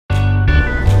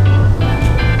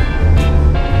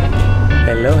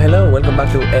Hello, welcome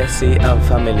back to SC and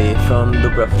family from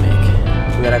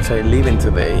Dubrovnik. We are actually leaving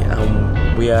today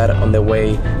and we are on the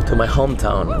way to my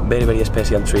hometown. Very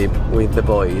special trip with the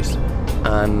boys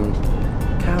and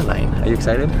Caroline. Are you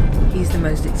excited? He's the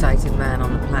most excited man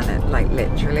on the planet, like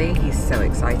literally, he's so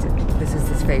excited. This is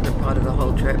his favourite part of the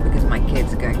whole trip because my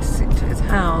kids are going to sit to his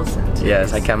house and to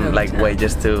yes, I can't wait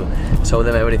just to show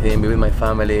them everything, be with my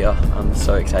family. Oh, I'm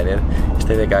so excited.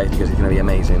 Stay there guys because it's gonna be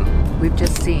amazing. We've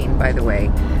just seen, by the way,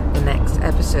 the next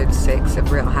episode 6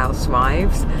 of Real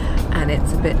Housewives, and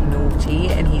it's a bit naughty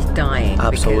and he's dying.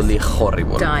 Absolutely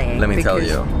horrible. Let me tell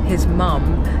you. His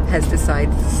mum has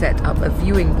decided to set up a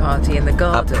viewing party in the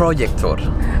garden. A projector.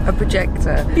 A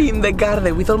projector. In the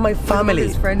garden with all my family. With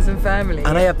all his friends and family.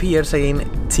 And I appear saying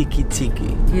tiki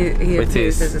tiki. He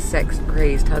appears as a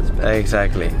sex-crazed husband.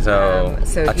 Exactly. So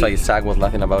actually Zach was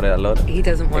laughing about it a lot. He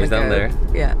doesn't want to go. He's down there.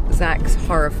 Yeah. Zach's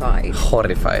horrified.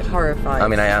 Horrified. I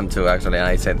mean, I am too actually, and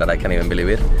I said that I can't even believe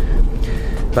it.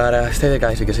 But stay there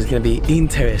guys because it's going to be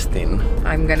interesting.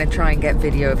 I'm going to try and get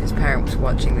video of his parents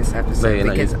watching this episode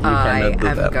because I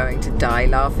am going to die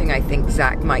laughing. I think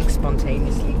Zach might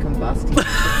spontaneously combust.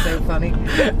 It's so funny.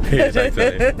 Yes,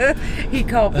 actually. He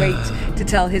can't wait to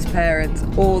tell his parents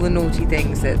all the naughty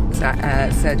things that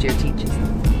Sergio teaches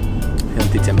them. He'll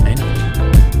teach them anything.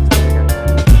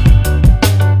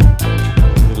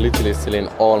 Literally stealing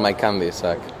all my candy,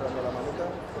 Zach.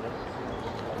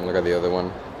 Look at the other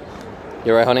one.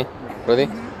 You alright, honey? Ready?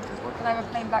 Can I have a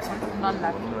plain black one with none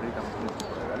left?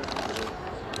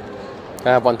 Can I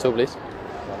have one too, please?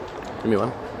 Give me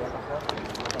one.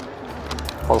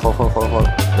 Hold.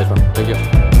 This one. Thank you.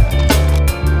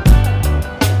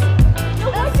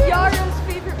 That's Yaro's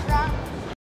favorite brand.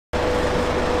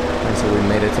 And so we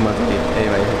made it to Madrid.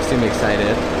 Anyway, extremely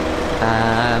excited.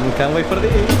 And can't wait for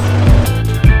this.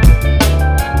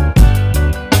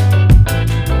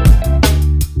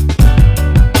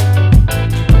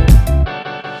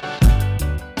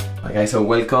 Guys, so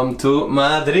welcome to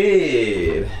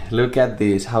Madrid. Look at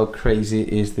this. How crazy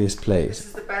is this place? This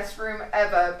is the best room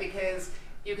ever because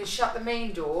you can shut the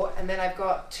main door and then I've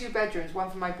got 2 bedrooms,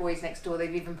 one for my boys next door.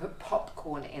 They've even put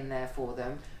popcorn in there for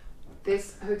them.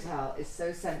 This hotel is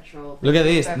so central. Look at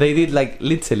this. They did like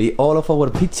literally all of our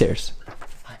pictures.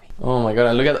 Oh my god,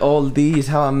 and look at all these.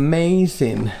 How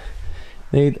amazing.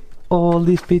 They did all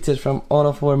these pictures from all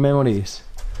of our memories.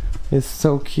 It's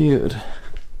so cute.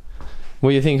 What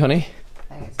do you think, honey?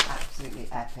 I think it's absolutely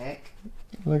epic.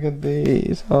 Look at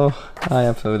these. Oh, I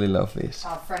absolutely love this.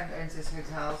 Our friend owns this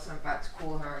hotel, so I'm about to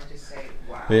call her and just say,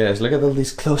 wow. Yes, look at all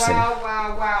these clothing.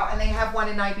 Wow. And they have one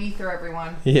in Ibiza,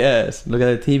 everyone. Yes, look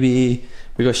at the TV.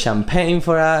 We got champagne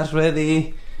for us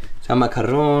ready. Some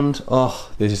macarons.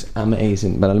 Oh, this is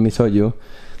amazing. But let me show you.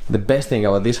 The best thing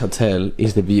about this hotel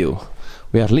is the view.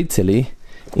 We are literally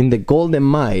in the Golden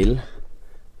Mile.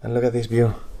 And look at this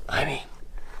view. I mean,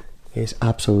 it's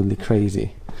absolutely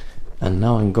crazy. And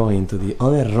now I'm going to the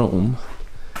other room,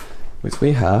 which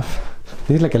we have.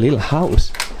 This is like a little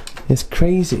house. It's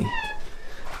crazy.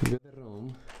 The other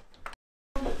room.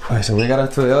 Okay, so we got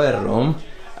up to the other room,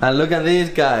 and look at these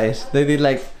guys. They did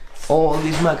like all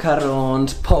these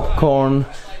macarons, popcorn.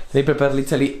 They prepared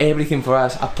literally everything for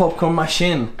us. A popcorn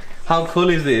machine. How cool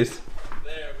is this?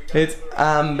 It's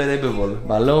unbelievable.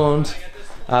 Balloons.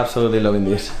 Absolutely loving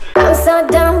this. I'm so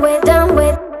done with.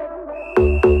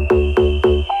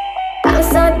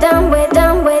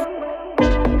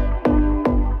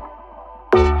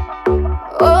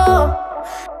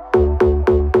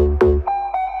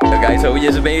 Guys, so we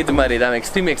just made it to Madrid. I'm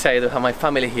extremely excited to have my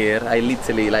family here. I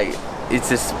literally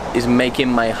it's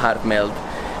making my heart melt.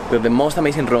 We have the most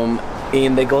amazing room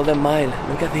in the Golden Mile.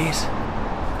 Look at this.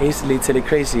 It's literally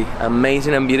crazy.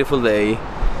 Amazing and beautiful day.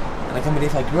 And I can't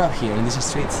believe I grew up here in these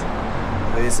streets.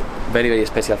 It's very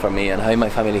special for me, and having my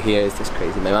family here is just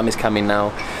crazy. My mom is coming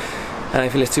now, and I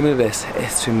feel extremely blessed.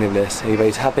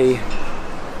 Everybody's happy,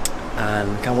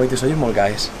 and can't wait to show you more,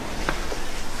 guys.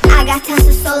 I got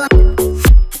so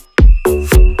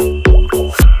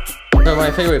My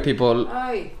favorite people.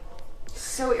 Aye.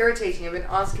 So irritating. I've been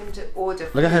asking him to order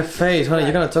food. Look at her face, honey.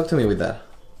 You cannot talk to me with that.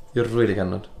 You really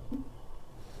cannot. I'm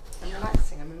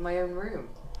relaxing. I'm in my own room.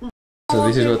 So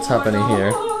this is what's happening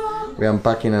here. We're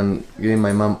unpacking and giving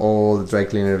my mom all the dry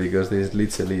cleaner because there's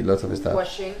literally lots of stuff.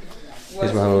 Washing. This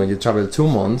is when you travel 2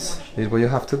 months. This is what you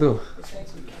have to do.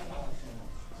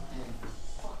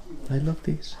 I love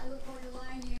this.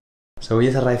 So we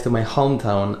just arrived to my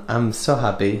hometown. I'm so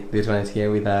happy this one is here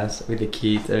with us, with the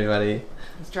kids, everybody.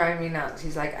 He's driving me nuts.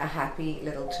 He's like a happy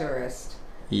little tourist.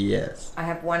 Yes. I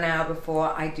have 1 hour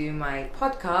before I do my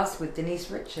podcast with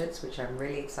Denise Richards, which I'm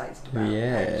really excited about,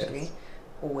 actually.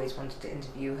 always wanted to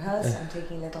interview her, so I'm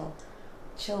taking a little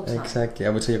chill time. Exactly. I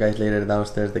will see you guys later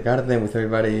downstairs, the garden with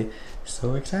everybody.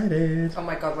 So excited. Oh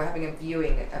my god, we're having a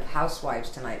viewing of Housewives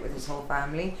tonight with his whole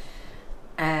family.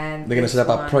 And they're gonna set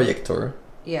up a projector.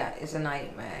 Yeah, it's a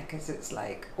nightmare because it's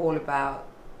like all about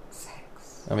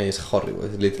sex. I mean, it's horrible.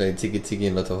 It's literally tiki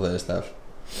and lots of other stuff.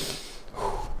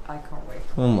 I can't wait.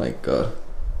 Oh my god.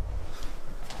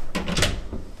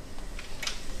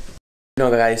 You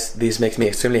know, guys, this makes me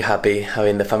extremely happy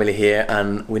having the family here,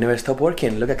 and we never stop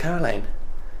working. Look at Caroline.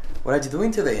 What are you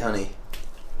doing today, honey?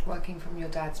 Working from your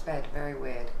dad's bed. Very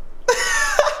weird.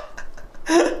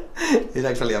 It's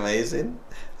actually amazing.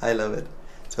 I love it.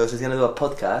 So she's gonna do a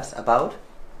podcast about...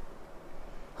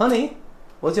 Honey,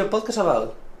 what's your podcast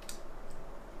about?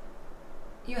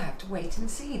 You have to wait and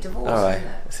see. Divorce. Alright,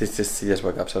 she just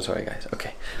woke up, so sorry guys.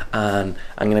 Okay, and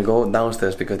I'm gonna go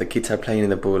downstairs because the kids are playing in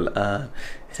the pool, and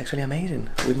it's actually amazing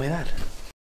with my dad.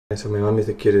 So my mom is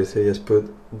the cutest, so just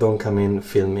put "Don't come in,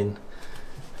 filming."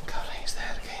 Caroline is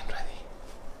there, getting ready.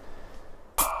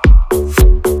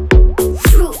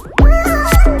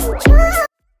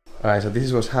 Alright, so this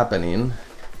is what's happening.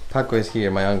 Paco is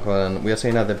here, my uncle, and we are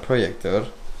setting up the projector.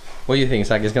 What do you think,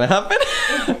 Zach, is gonna happen?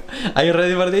 Are you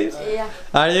ready for this? Yeah.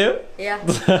 Are you? Yeah.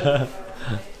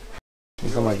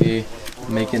 Estamos aquí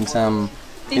making some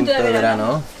tinto de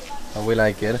verano. How we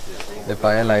like it. The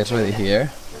paella is ready here.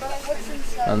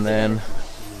 And then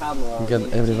we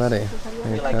got everybody.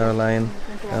 Hey, Caroline,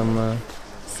 Emma.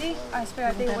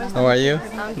 How are you?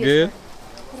 Good.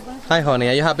 Hi, honey.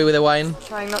 Are you happy with the wine?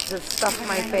 Trying not to stuff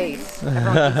my face.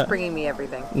 Everyone keeps bringing me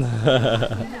everything.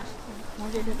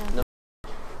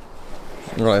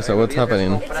 Right, so what's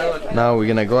happening? Now we're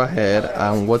gonna go ahead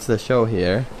and watch the show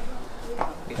here.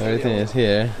 Everything is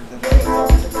here.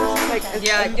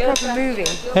 Yeah, proper movie.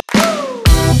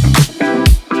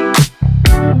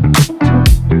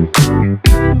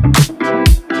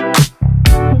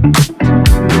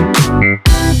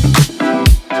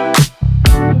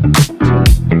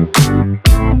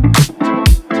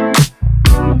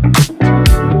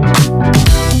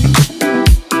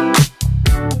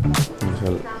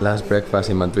 Last breakfast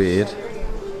in Madrid.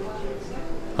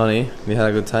 Honey, we had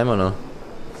a good time or no?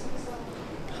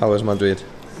 How was Madrid?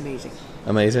 Amazing.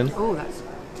 Amazing? Oh, that's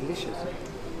delicious.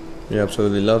 We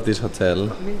absolutely love this hotel.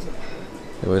 Amazing.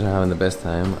 We always are having the best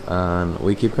time, and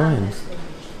we keep going.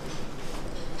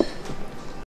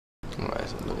 Alright,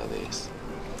 so look at this.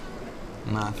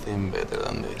 Nothing better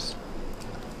than this.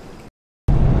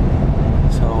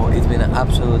 So it's been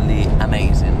absolutely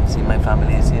amazing seeing my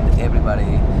family, seeing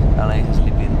everybody. Caroline is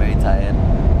sleeping, very tired,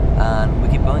 and we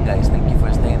keep going, guys. Thank you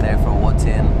for staying there, for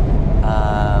watching.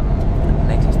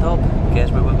 Next stop,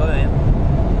 guess where we're going?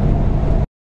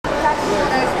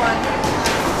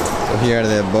 So here are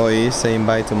the boys saying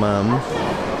bye to mom.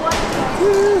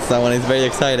 Someone is very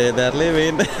excited. They're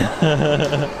leaving. Go,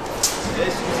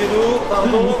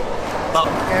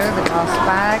 the last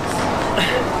bags.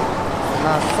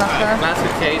 Last supper. Last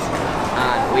suitcase,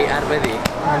 and we are ready.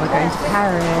 And we're going to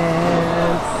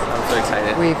Paris. I'm so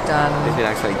excited. We've done It's been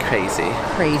actually crazy.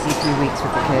 crazy few weeks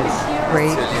with the kids.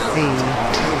 Crazy.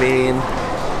 Been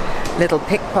Little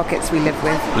pickpockets we live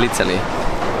with. literally.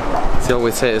 She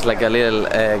always says like a little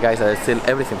guys that steal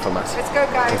everything from us. Let's go,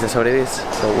 guys. This is what it is.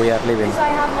 So we are leaving.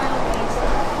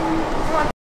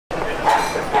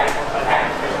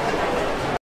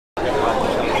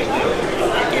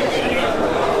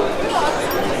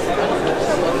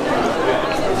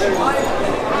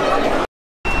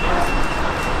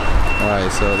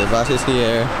 Alright, so the bus is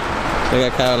here. Look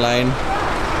at Caroline.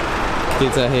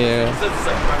 Kids are here.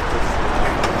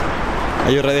 Are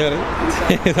you ready for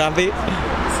it? Happy?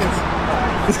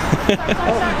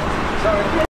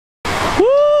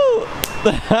 Woo!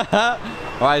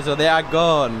 Alright, so they are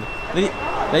gone. They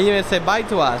even say bye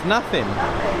to us. Nothing.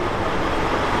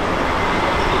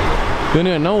 You don't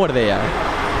even know where they are.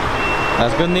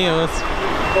 That's good news.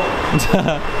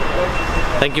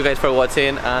 Thank you guys for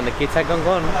watching, and the kids are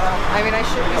gone. I mean, I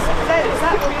should be. Is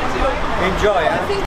that Enjoy, I think